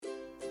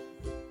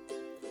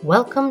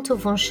Welcome to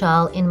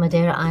Funchal in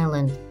Madeira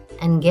Island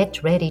and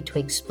get ready to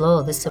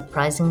explore this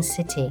surprising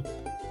city.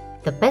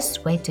 The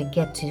best way to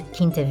get to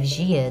Quinta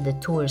Vigia, the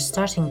tour's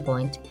starting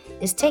point,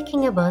 is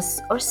taking a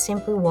bus or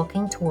simply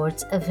walking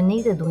towards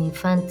Avenida do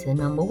Infante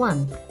number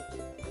 1.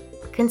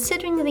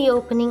 Considering the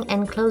opening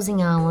and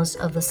closing hours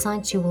of the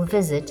sites you will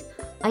visit,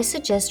 I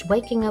suggest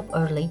waking up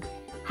early,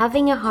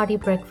 having a hearty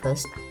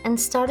breakfast, and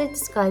starting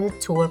this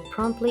guided tour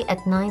promptly at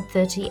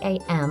 9:30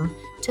 a.m.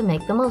 to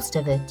make the most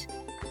of it.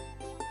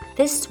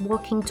 This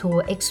walking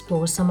tour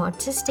explores some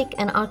artistic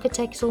and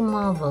architectural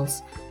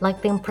marvels like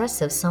the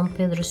impressive São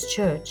Pedro's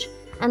Church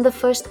and the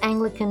first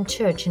Anglican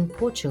church in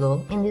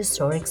Portugal in the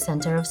historic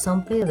center of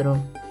São Pedro.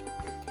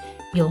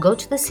 You'll go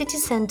to the city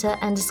center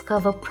and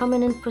discover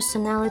prominent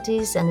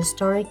personalities and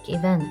historic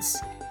events.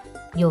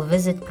 You'll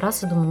visit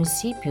Praça do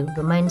Município,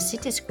 the main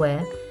city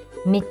square,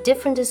 meet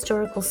different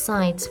historical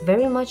sites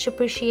very much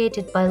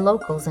appreciated by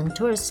locals and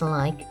tourists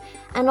alike,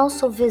 and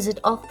also visit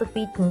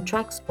off-the-beaten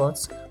track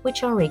spots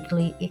which are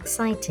equally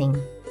exciting.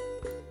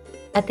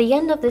 At the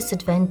end of this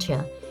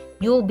adventure,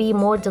 you'll be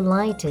more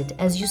delighted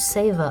as you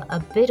savor a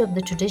bit of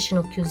the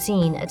traditional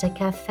cuisine at a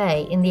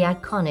cafe in the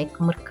iconic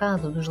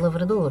Mercado dos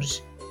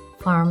Lavradores,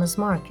 Farmers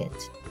Market.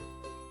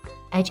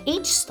 At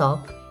each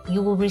stop,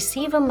 you will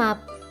receive a map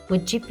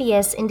with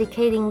GPS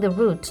indicating the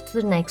route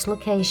to the next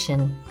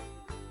location.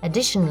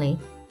 Additionally,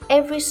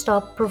 every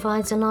stop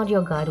provides an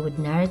audio guide with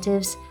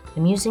narratives,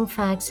 amusing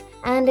facts,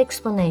 and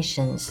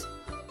explanations.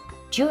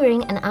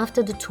 During and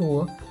after the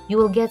tour, you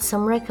will get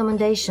some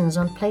recommendations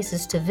on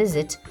places to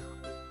visit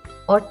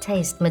or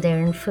taste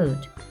Madeiran food.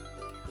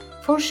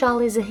 Funchal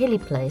is a hilly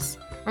place,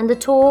 and the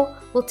tour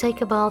will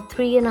take about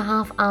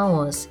 3.5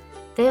 hours.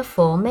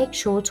 Therefore, make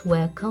sure to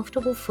wear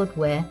comfortable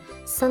footwear,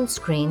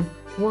 sunscreen,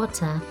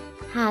 water,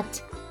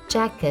 hat,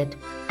 jacket,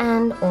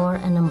 and/or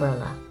an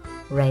umbrella.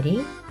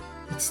 Ready?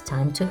 It's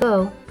time to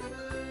go.